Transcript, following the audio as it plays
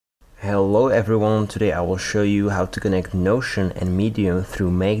Hello everyone, today I will show you how to connect Notion and Medium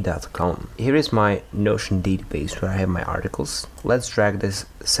through make.com. Here is my Notion database where I have my articles. Let's drag this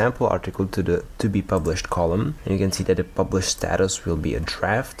sample article to the to be published column. And you can see that the published status will be a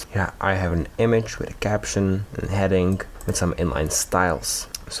draft. Here I have an image with a caption and heading with some inline styles.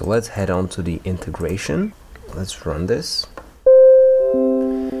 So let's head on to the integration. Let's run this.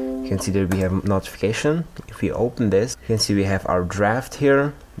 You can see that we have notification. If we open this, you can see we have our draft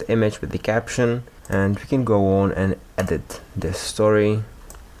here, the image with the caption, and we can go on and edit this story.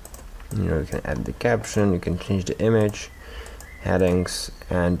 You can add the caption, you can change the image, headings,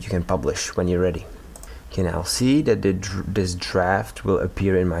 and you can publish when you're ready. You can now see that this draft will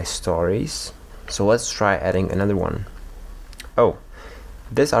appear in my stories. So let's try adding another one. Oh,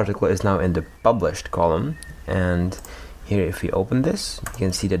 this article is now in the published column, and here if we open this, you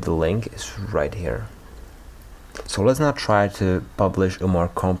can see that the link is right here. So let's now try to publish a more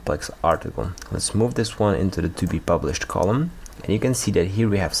complex article. Let's move this one into the to be published column, and you can see that here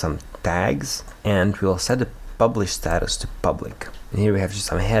we have some tags, and we'll set the published status to public. And here we have just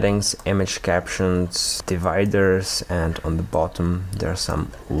some headings, image captions, dividers, and on the bottom there are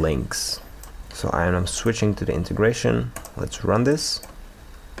some links. So I am switching to the integration. Let's run this.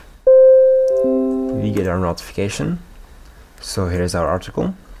 We get our notification. So here's our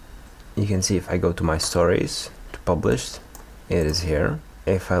article. You can see if I go to my stories to published, it is here.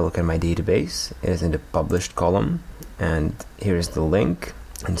 If I look at my database, it is in the published column, and here is the link.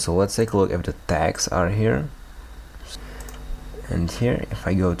 And so let's take a look if the tags are here. And here, if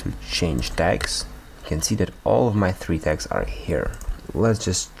I go to change tags, you can see that all of my 3 tags are here. Let's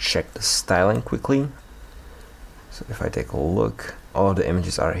just check the styling quickly. So if I take a look, all of the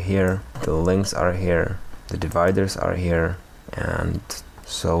images are here, the links are here, the dividers are here. And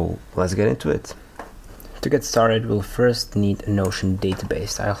so let's get into it. To get started, we'll first need a Notion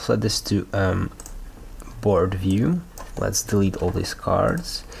database. I'll set this to board view. Let's delete all these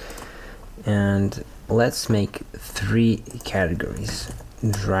cards, and let's make 3 categories: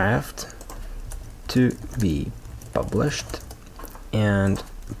 draft, to be published, and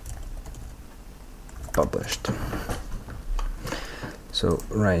published. So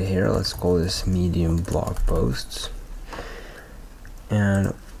right here, let's call this medium blog posts.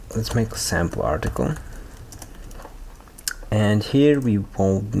 And let's make a sample article, and here we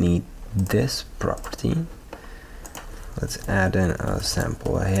won't need this property. Let's add in a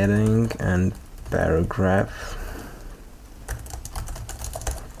sample heading and paragraph.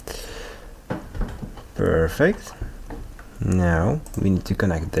 Perfect. Now we need to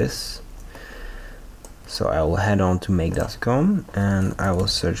connect this, so I will head on to make.com and I will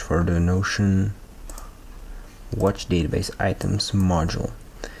search for the Notion Watch Database Items module.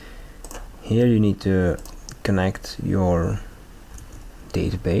 Here you need to connect your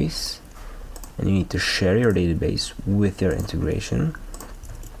database, and you need to share your database with your integration.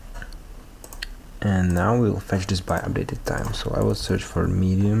 And now we'll fetch this by updated time. So I will search for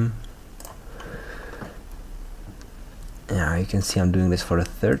medium. Now you can see I'm doing this for the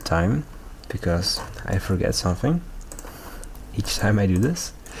 3rd time because I forget something each time I do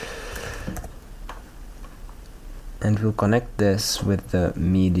this. And we'll connect this with the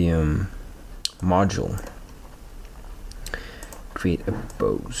medium module. Create a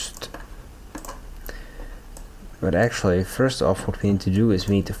post. But actually, first off, what we need to do is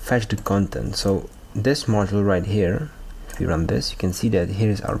we need to fetch the content. So this module right here, if we run this, you can see that here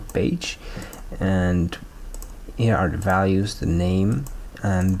is our page, and here are the values, the name,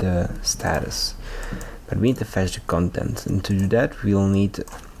 and the status. But we need to fetch the content, and to do that, we'll need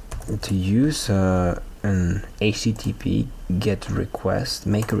to use an HTTP get request,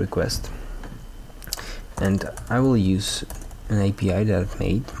 make a request, and I will use an API that I've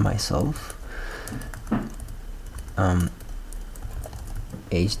made myself.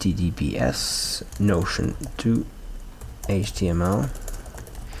 HTTPS Notion to HTML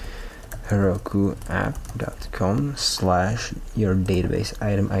herokuapp.com/your database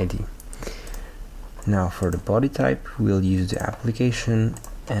item ID. Now for the body type, we'll use the application,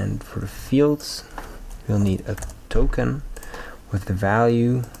 and for the fields, you'll need a token with the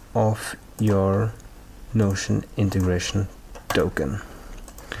value of your Notion integration token.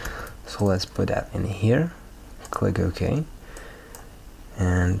 So let's put that in here, click OK,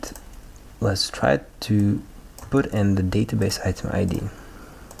 and let's try to put in the database item ID.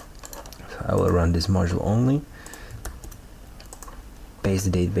 So I will run this module only, paste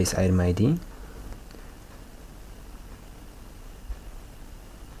the database item ID,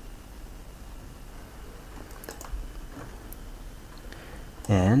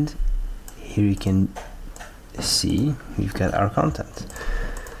 and here you can see we've got our content.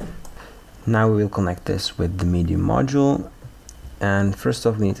 Now we will connect this with the Medium module, and first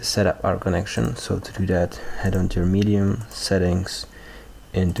off we need to set up our connection. So to do that, head on to your Medium, Settings,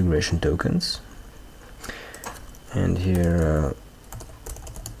 Integration Tokens, and here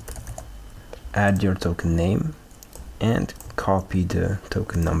add your token name and copy the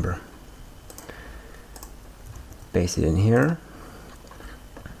token number. Paste it in here.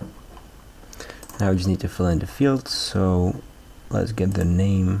 Now we just need to fill in the fields, so let's get the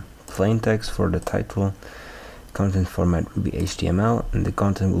name plain text for the title. Content format will be HTML and the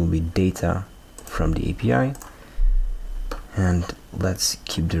content will be data from the API, and let's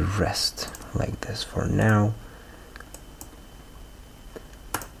keep the rest like this for now.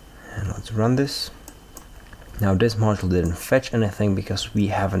 And let's run this. Now this module didn't fetch anything because we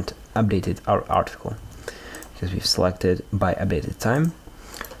haven't updated our article, because we've selected by updated time.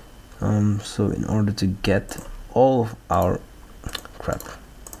 So in order to get all of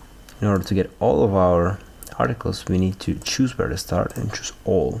our articles, we need to choose where to start and choose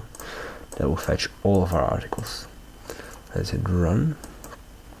all. That will fetch all of our articles. Let's hit run,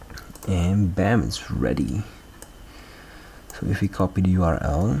 and bam, it's ready. So if we copy the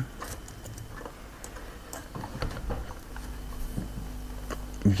URL,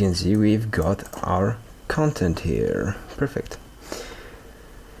 you can see we've got our content here. Perfect.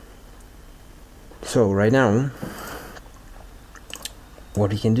 So right now,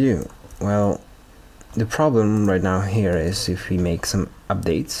 what we can do? Well, the problem right now here is if we make some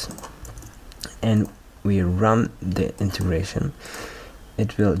updates and we run the integration,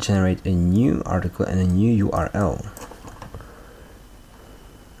 it will generate a new article and a new URL.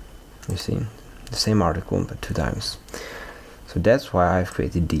 You see, the same article but 2 times. So that's why I've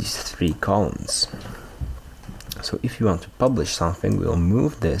created these 3 columns. So if you want to publish something, we'll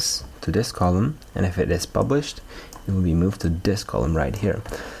move this to this column, and if it is published, it will be moved to this column right here.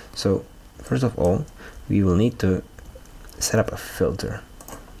 So first of all, we will need to set up a filter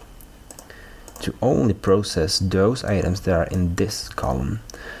to only process those items that are in this column.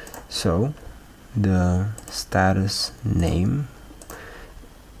 So the status name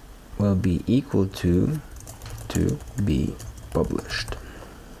will be equal to be published.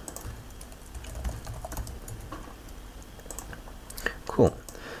 Cool.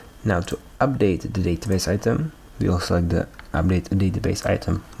 Now to update the database item, we will select the update database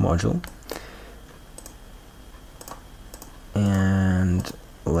item module, and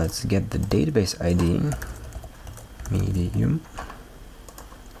let's get the database ID medium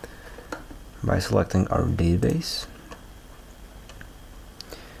by selecting our database,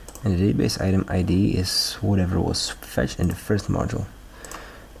 and the database item ID is whatever was fetched in the first module.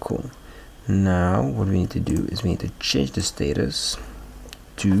 Cool. Now what we need to do is we need to change the status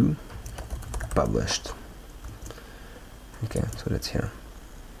to published. Okay, so that's here.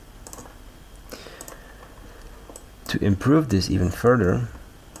 To improve this even further,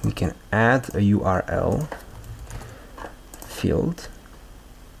 we can add a URL field.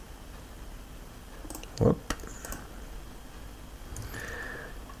 Whoop.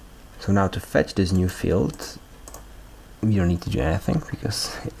 So now to fetch this new field, we don't need to do anything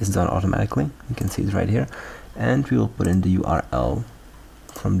because it's done automatically. You can see it right here, and we will put in the URL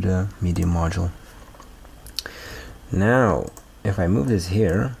from the Medium module. Now if I move this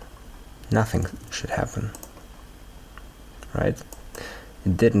here, nothing should happen, right?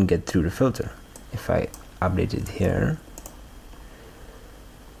 It didn't get through the filter. If I update it here,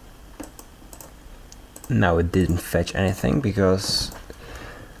 now it didn't fetch anything because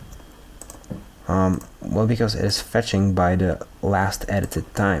because it is fetching by the last edited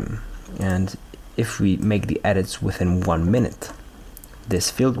time, and if we make the edits within 1 minute,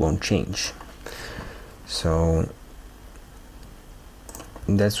 this field won't change. So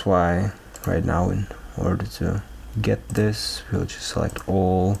that's why right now, in order to get this, we'll just select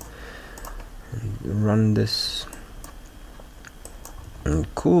all and run this. And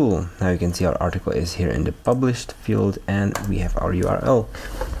cool, now you can see our article is here in the published field, and we have our URL.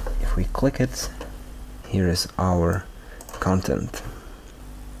 If we click it, here is our content.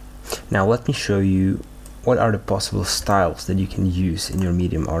 Now let me show you what are the possible styles that you can use in your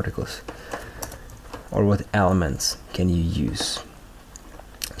Medium articles, or what elements can you use.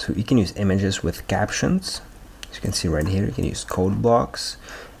 So you can use images with captions, as you can see right here. You can use code blocks,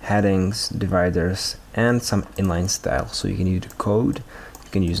 headings, dividers, and some inline style. So you can use the code,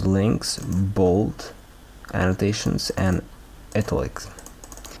 you can use links, bold, annotations, and italics.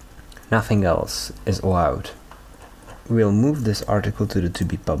 Nothing else is allowed. We'll move this article to the to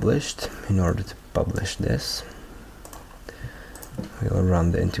be published. In order to publish this, we'll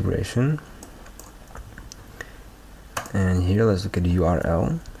run the integration, and here let's look at the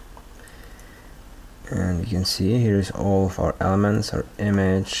URL. And you can see here's all of our elements, our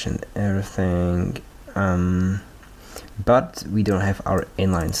image and everything, but we don't have our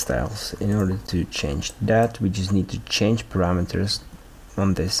inline styles. In order to change that, we just need to change parameters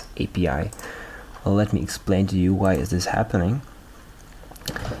on this API. Well, let me explain to you why is this happening.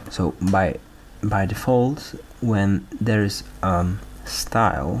 So by default, when there is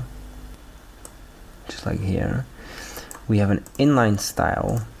style, just like here, we have an inline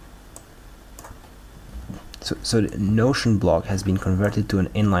style. So the Notion block has been converted to an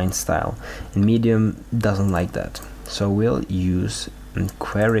inline style, and Medium doesn't like that. So we'll use a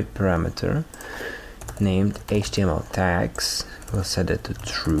query parameter named HTML tags. We'll set it to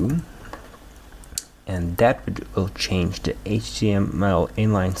true, and that will change the HTML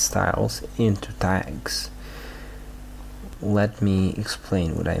inline styles into tags. Let me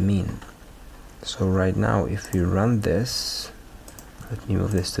explain what I mean. So right now, if you run this, let me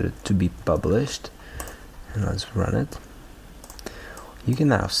move this to the to be published, and let's run it. You can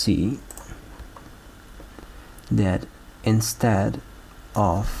now see that instead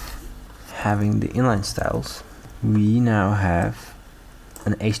of having the inline styles, we now have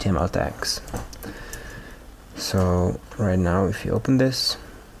an HTML tags. So right now, if you open this,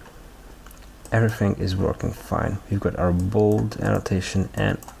 everything is working fine. We've got our bold, annotation,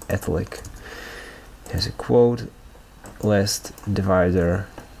 and italic. Here's a quote, list, divider,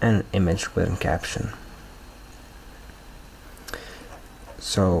 and an image with a caption.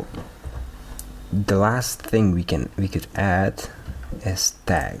 So the last thing we could add is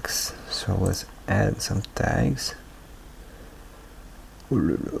tags. So let's add some tags.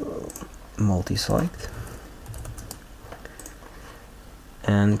 Multi-select,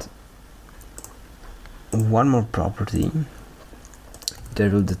 and one more property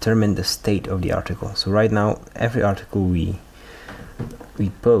that will determine the state of the article. So right now, every article we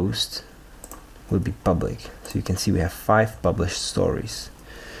post will be public. So you can see we have 5 published stories.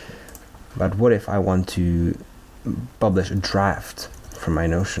 But what if I want to publish a draft from my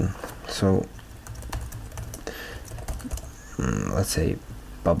Notion? So let's say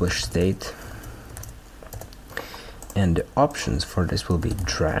publish state, and the options for this will be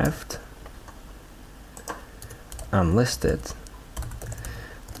draft, unlisted.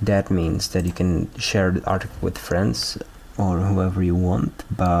 That means that you can share the article with friends or whoever you want,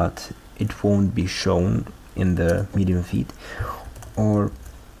 but it won't be shown in the Medium feed, or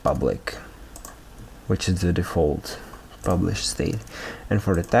public, which is the default published state. And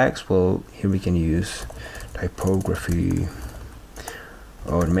for the tags, well, here we can use typography,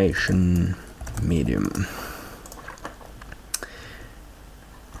 automation, Medium.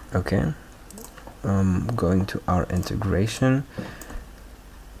 Okay, going to our integration.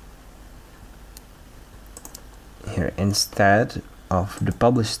 Here, instead of the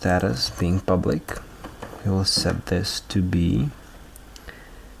published status being public, we will set this to be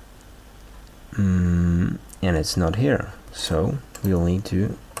and it's not here, so we'll need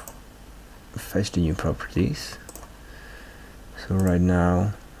to fetch the new properties. So right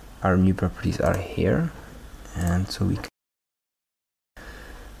now our new properties are here, and so we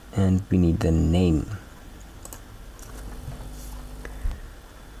need the name.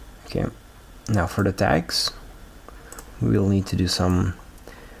 Okay, now for the tags, we'll need to do some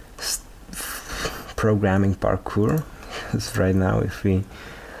programming parkour, because right now if we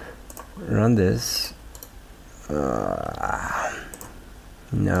run this,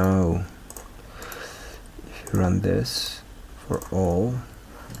 no, if you run this for all,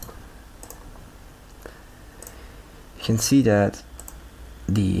 you can see that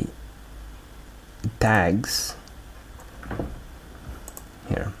the tags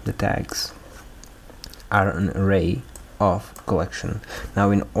here, the tags are an array of collection.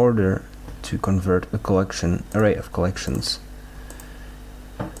 Now in order to convert a array of collections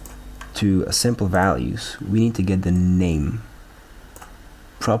to a simple values, we need to get the name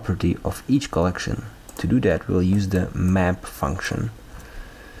property of each collection. To do that, we'll use the map function.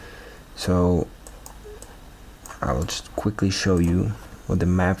 So I will just quickly show you what the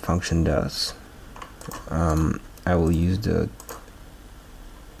map function does. I will use the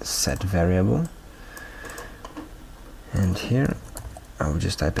set variable, and here I will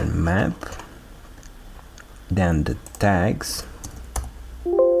just type in map, then the tags,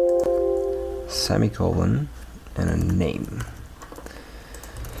 semicolon, and a name.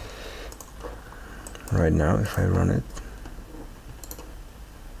 Right now, if I run it,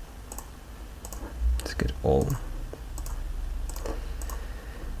 let's get all.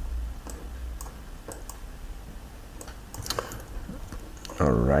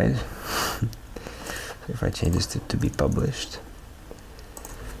 Alright, so if I change this to be published,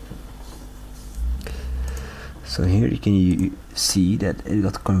 So here you can see that it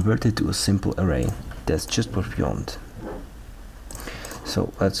got converted to a simple array. That's just what we want.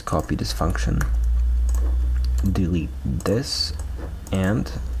 So let's copy this function, delete this, and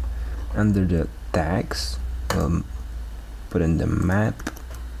under the tags put in the map,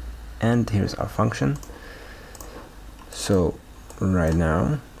 and here's our function. So right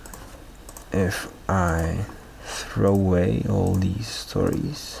now, if I throw away all these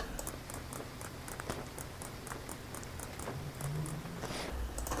stories,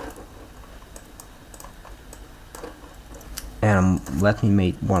 and let me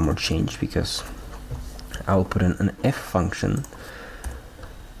make one more change, because I will put in an if function.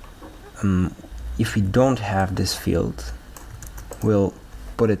 If we don't have this field, we'll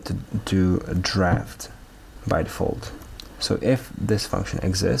put it to a draft by default. So if this function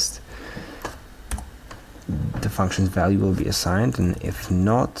exists, the function's value will be assigned, and if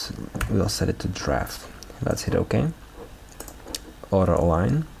not, we'll set it to draft. Let's hit OK. Auto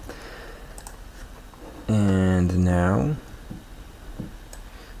align. And now,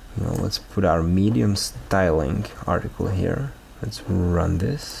 well, let's put our medium styling article here. Let's run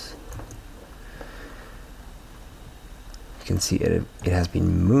this. You can see it has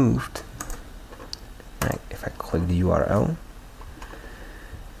been moved. If I click the URL,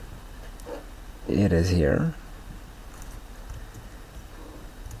 it is here,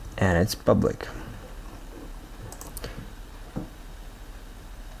 and it's public.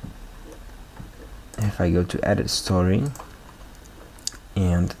 If I go to edit story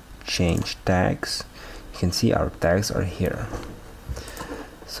and change tags, you can see our tags are here.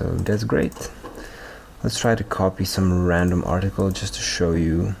 So that's great. Let's try to copy some random article just to show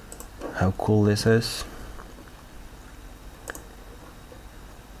you how cool this is.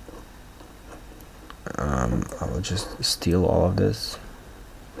 I will just steal all of this.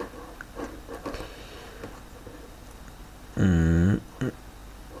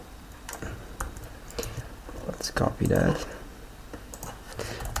 Let's copy that.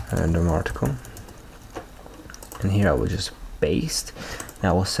 Random article. And here I will just paste. Now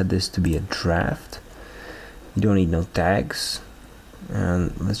I will set this to be a draft. You don't need no tags.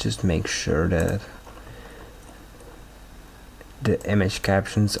 And let's just make sure that the image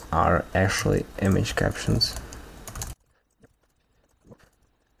captions are actually image captions.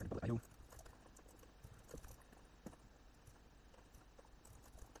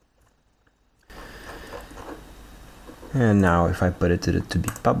 And now if I put it to the to be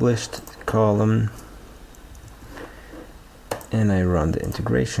published column and I run the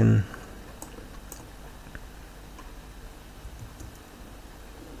integration,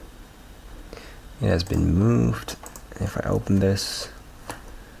 it has been moved. If I open this,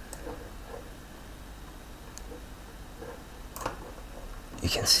 you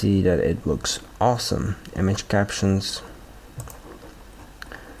can see that it looks awesome. Image captions.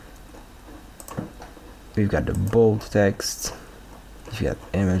 We've got the bold text. You've got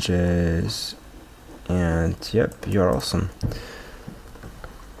images, and yep, you're awesome.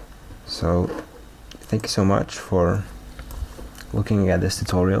 So thank you so much for looking at this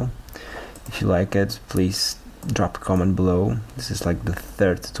tutorial. If you like it, please drop a comment below. This is like the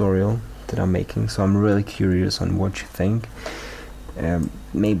third tutorial that I'm making, so I'm really curious on what you think.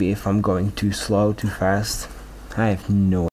 Maybe if I'm going too slow, too fast, I have no